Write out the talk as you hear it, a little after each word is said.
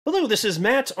Hello, this is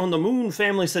Matt on the Moon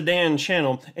Family Sedan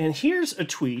channel, and here's a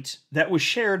tweet that was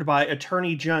shared by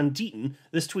attorney John Deaton.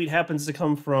 This tweet happens to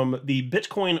come from the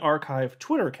Bitcoin Archive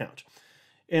Twitter account,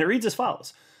 and it reads as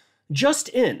follows. Just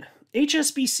in,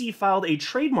 HSBC filed a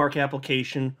trademark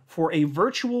application for a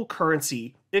virtual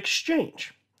currency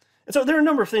exchange. And so there are a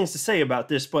number of things to say about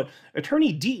this, but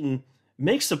attorney Deaton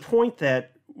makes a point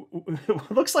that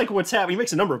looks like what's happening. He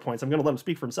makes a number of points. I'm going to let him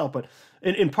speak for himself, but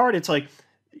in part, it's like,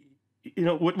 you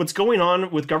know, what's going on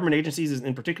with government agencies,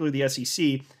 in particular the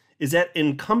SEC, is that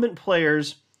incumbent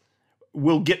players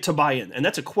will get to buy in. And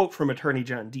that's a quote from attorney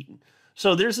John Deaton.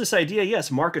 So there's this idea,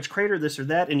 yes, markets crater, this or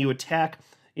that, and you attack,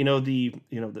 the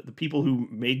people who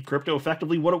made crypto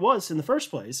effectively what it was in the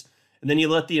first place. And then you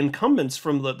let the incumbents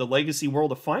from the legacy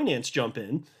world of finance jump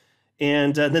in,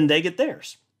 and then they get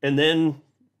theirs. And then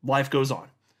life goes on.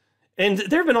 And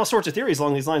there have been all sorts of theories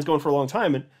along these lines going for a long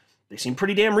time, and they seem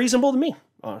pretty damn reasonable to me,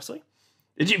 honestly.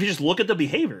 If you just look at the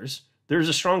behaviors, there's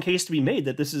a strong case to be made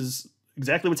that this is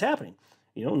exactly what's happening.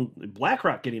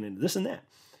 BlackRock getting into this and that.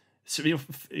 So,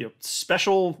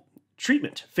 special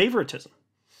treatment, favoritism.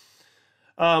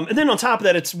 And then on top of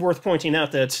that, it's worth pointing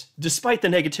out that despite the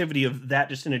negativity of that,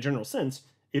 just in a general sense,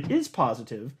 it is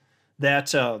positive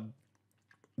that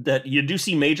that you do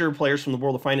see major players from the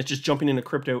world of finance just jumping into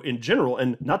crypto in general.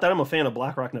 And not that I'm a fan of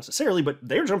BlackRock necessarily, but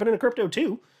they're jumping into crypto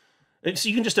too. So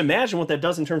you can just imagine what that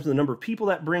does in terms of the number of people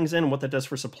that brings in and what that does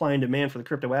for supply and demand for the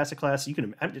crypto asset class.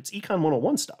 It's Econ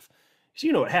 101 stuff. So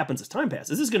you know what happens as time passes.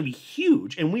 This is going to be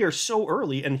huge, and we are so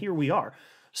early, and here we are.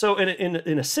 So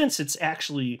in a sense, it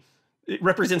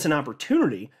represents an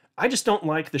opportunity. I just don't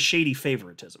like the shady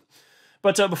favoritism.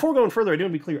 But before going further, I do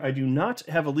want to be clear, I do not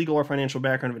have a legal or financial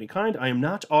background of any kind. I am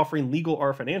not offering legal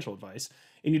or financial advice,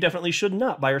 and you definitely should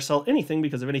not buy or sell anything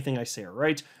because of anything I say or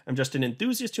write. I'm just an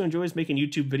enthusiast who enjoys making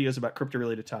YouTube videos about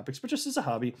crypto-related topics, but just as a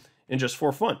hobby and just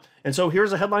for fun. And so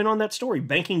here's a headline on that story.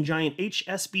 Banking giant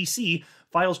HSBC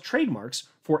files trademarks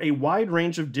for a wide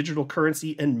range of digital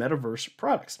currency and metaverse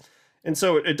products. And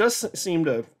so it does seem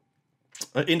to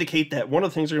indicate that one of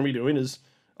the things they're going to be doing is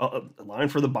a line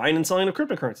for the buying and selling of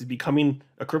cryptocurrencies, becoming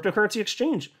a cryptocurrency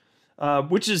exchange,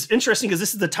 which is interesting because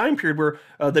this is the time period where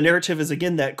the narrative is,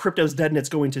 again, that crypto's dead and it's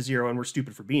going to zero and we're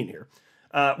stupid for being here.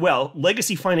 Well,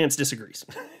 legacy finance disagrees.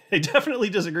 They definitely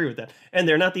disagree with that. And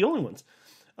they're not the only ones.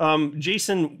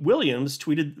 Jason Williams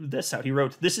tweeted this out. He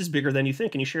wrote, "This is bigger than you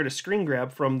think." And he shared a screen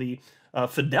grab from the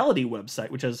Fidelity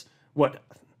website, which has Well,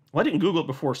 I didn't Google it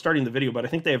before starting the video, but I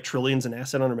think they have trillions in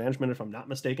asset under management, if I'm not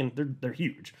mistaken. They're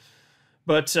huge.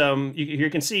 But you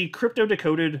can see crypto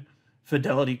decoded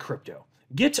Fidelity Crypto.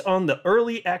 Get on the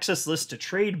early access list to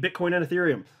trade Bitcoin and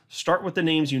Ethereum. Start with the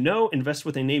names you know, invest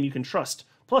with a name you can trust.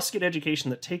 Plus, get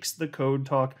education that takes the code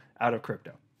talk out of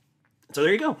crypto. So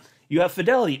there you go. You have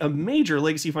Fidelity, a major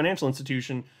legacy financial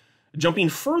institution, jumping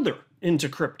further into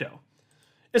crypto.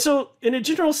 And so, in a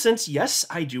general sense, yes,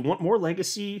 I do want more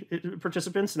legacy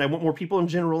participants, and I want more people in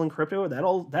general in crypto. That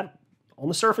on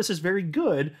the surface is very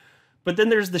good. But then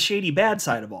there's the shady bad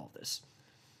side of all of this.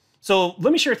 So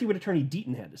let me share with you what attorney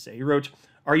Deaton had to say. He wrote,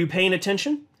 "Are you paying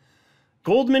attention?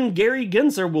 Goldman Gary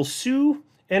Gensler will sue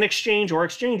an exchange or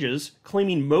exchanges,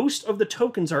 claiming most of the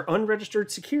tokens are unregistered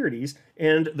securities,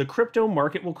 and the crypto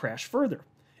market will crash further.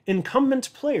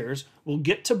 Incumbent players will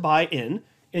get to buy in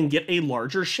and get a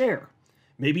larger share.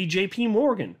 Maybe JP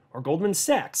Morgan or Goldman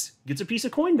Sachs gets a piece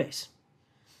of Coinbase.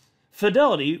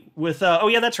 Fidelity with, oh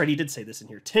yeah, that's right, he did say this in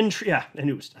here.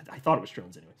 I thought it was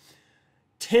trillions anyway.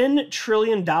 $10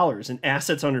 trillion in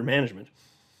assets under management.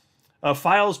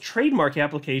 Files trademark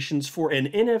applications for an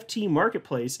NFT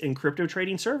marketplace and crypto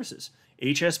trading services.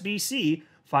 HSBC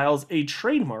files a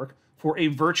trademark for a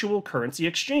virtual currency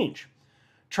exchange."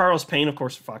 Charles Payne, of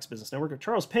course, Fox Business Network.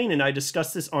 Charles Payne and I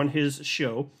discussed this on his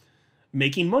show,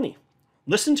 Making Money.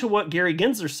 Listen to what Gary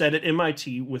Gensler said at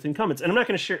MIT with incumbents. And I'm not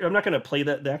going to play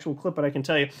the actual clip, but I can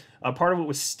tell you part of what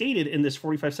was stated in this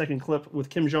 45-second clip with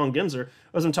Kim Jong-Gensler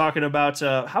was him talking about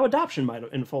how adoption might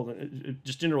unfold,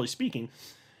 just generally speaking.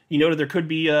 He noted there could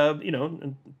be,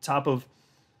 on top of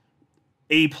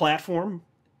a platform,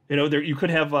 you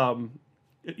could have,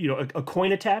 a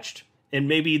coin attached, and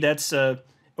maybe that's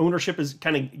ownership is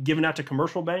kind of given out to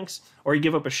commercial banks, or you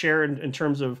give up a share in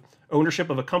terms of ownership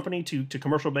of a company to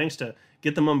commercial banks to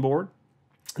get them on board.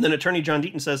 And then attorney John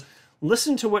Deaton says,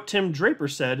 "Listen to what Tim Draper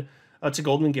said to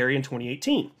Goldman Gary in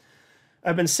 2018.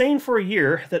 I've been saying for a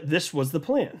year that this was the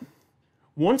plan.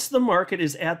 Once the market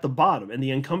is at the bottom and the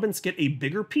incumbents get a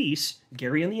bigger piece,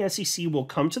 Gary and the SEC will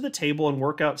come to the table and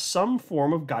work out some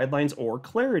form of guidelines or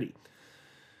clarity.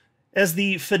 As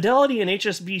the Fidelity and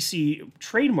HSBC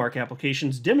trademark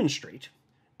applications demonstrate,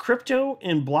 crypto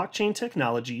and blockchain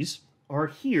technologies are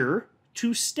here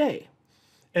to stay.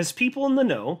 As people in the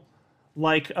know,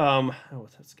 like,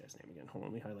 what's this guy's name again? Hold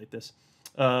on, let me highlight this.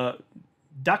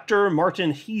 Dr.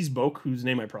 Martin Heesboek, whose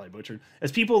name I probably butchered.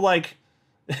 As people like,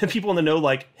 people in the know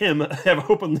like him have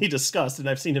openly discussed, and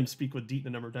I've seen him speak with Deaton a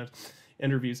number of times,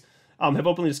 interviews, have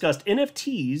openly discussed,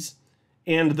 NFTs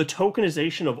and the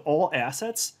tokenization of all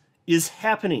assets is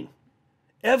happening.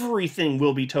 Everything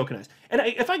will be tokenized. And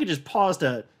if I could just pause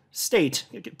to state,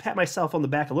 pat myself on the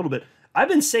back a little bit, I've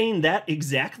been saying that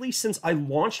exactly since I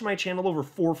launched my channel over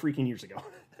 4 freaking years ago.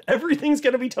 Everything's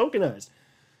going to be tokenized.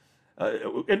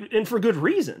 And for good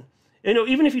reason. You know,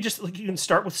 even if you just, like, you can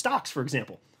start with stocks, for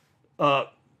example.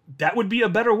 That would be a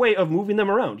better way of moving them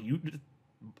around. You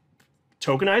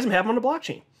tokenize them, have them on the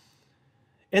blockchain.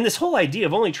 And this whole idea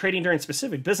of only trading during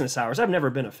specific business hours, I've never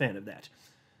been a fan of that.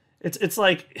 It's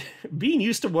like being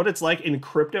used to what it's like in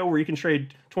crypto where you can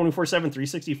trade 24/7,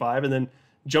 365, and then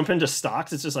jump into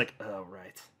stocks. It's just like, oh,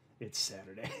 right, it's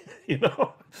Saturday, you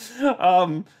know?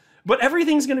 But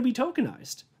everything's going to be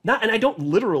tokenized. And I don't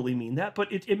literally mean that,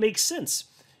 but it makes sense.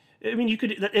 I mean, you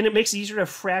could, and it makes it easier to have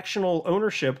fractional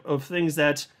ownership of things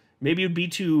that maybe would be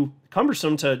too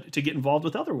cumbersome to get involved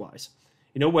with otherwise.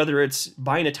 You know, whether it's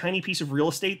buying a tiny piece of real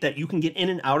estate that you can get in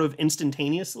and out of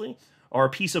instantaneously, or a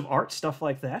piece of art, stuff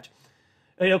like that.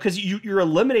 You know, because you're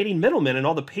eliminating middlemen and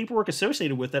all the paperwork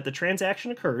associated with that. The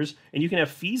transaction occurs, and you can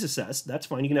have fees assessed. That's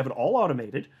fine. You can have it all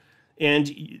automated, and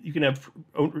you can have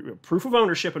proof of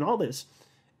ownership and all this.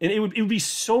 And it would be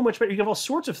so much better. You have all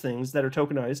sorts of things that are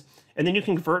tokenized, and then you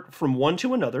can convert from one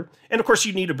to another. And of course,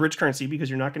 you need a bridge currency because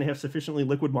you're not going to have sufficiently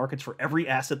liquid markets for every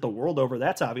asset the world over.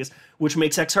 That's obvious, which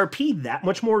makes XRP that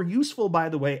much more useful, by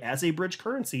the way, as a bridge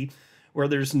currency, where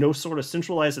there's no sort of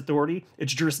centralized authority.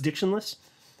 It's jurisdictionless.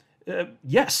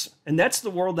 Yes, and that's the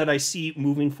world that I see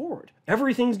moving forward.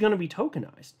 Everything's going to be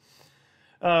tokenized,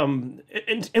 and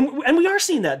we are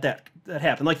seeing that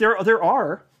happen. Like there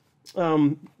are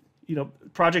you know,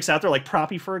 projects out there like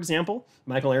Proppy, for example.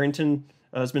 Michael Arrington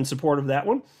has been supportive of that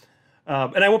one,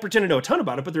 and I won't pretend to know a ton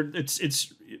about it, but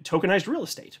it's tokenized real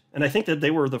estate, and I think that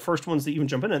they were the first ones to even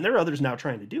jump in, and there are others now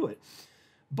trying to do it.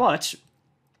 But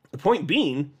the point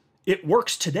being, it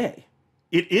works today.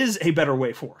 It is a better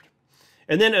way forward.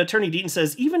 And then Attorney Deaton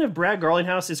says, even if Brad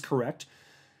Garlinghouse is correct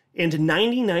and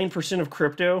 99% of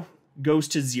crypto goes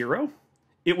to zero,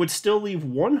 it would still leave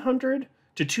 100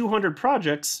 to 200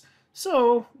 projects,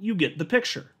 so you get the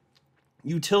picture.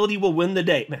 Utility will win the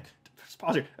day. Man,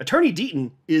 pause here. Attorney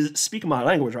Deaton is speaking my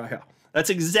language right here. That's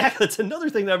another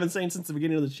thing that I've been saying since the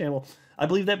beginning of the channel. I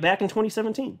believe that back in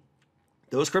 2017.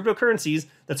 Those cryptocurrencies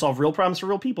that solve real problems for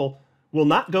real people will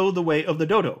not go the way of the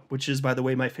dodo, which is, by the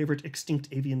way, my favorite extinct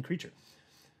avian creature.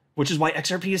 Which is why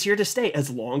XRP is here to stay. As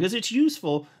long as it's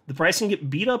useful, the price can get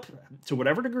beat up to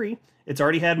whatever degree. It's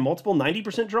already had multiple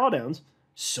 90% drawdowns.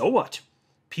 So what?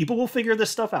 People will figure this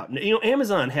stuff out. You know,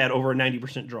 Amazon had over a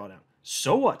 90% drawdown.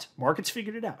 So what? Markets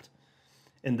figured it out.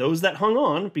 And those that hung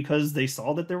on because they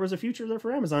saw that there was a future there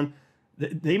for Amazon,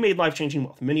 they made life-changing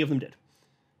wealth. Many of them did.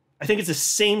 I think it's the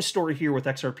same story here with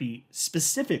XRP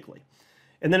specifically.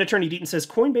 And then Attorney Deaton says,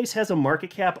 Coinbase has a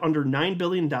market cap under $9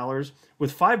 billion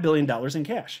with $5 billion in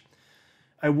cash.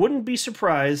 I wouldn't be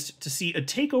surprised to see a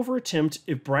takeover attempt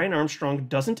if Brian Armstrong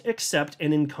doesn't accept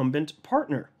an incumbent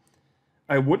partner.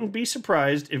 I wouldn't be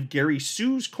surprised if Gary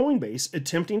sues Coinbase,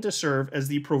 attempting to serve as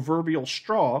the proverbial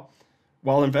straw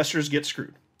while investors get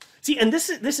screwed. See, and this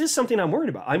is something I'm worried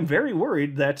about. I'm very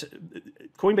worried that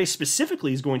Coinbase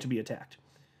specifically is going to be attacked.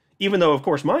 Even though, of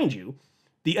course, mind you,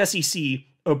 the SEC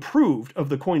approved of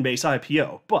the Coinbase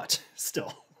IPO, but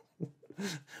still,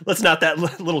 let's not that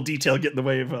little detail get in the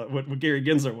way of what Gary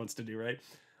Gensler wants to do, right?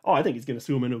 Oh, I think he's going to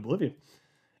sue him into oblivion.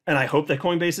 And I hope that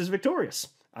Coinbase is victorious.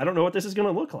 I don't know what this is going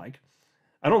to look like.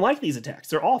 I don't like these attacks.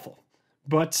 They're awful.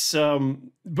 But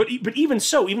even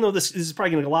so, even though this is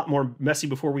probably going to get a lot more messy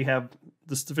before we have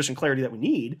the sufficient clarity that we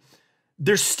need,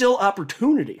 there's still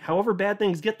opportunity. However bad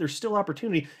things get, there's still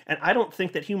opportunity. And I don't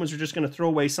think that humans are just going to throw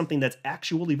away something that's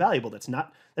actually valuable.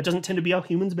 That doesn't tend to be how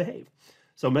humans behave.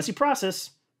 So messy process,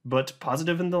 but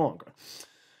positive in the long run.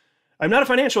 I'm not a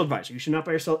financial advisor. You should not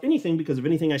buy or sell anything because of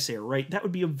anything I say or write. That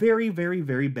would be a very, very,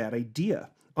 very bad idea.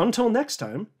 Until next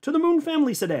time, to the Moon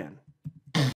Family Sedan.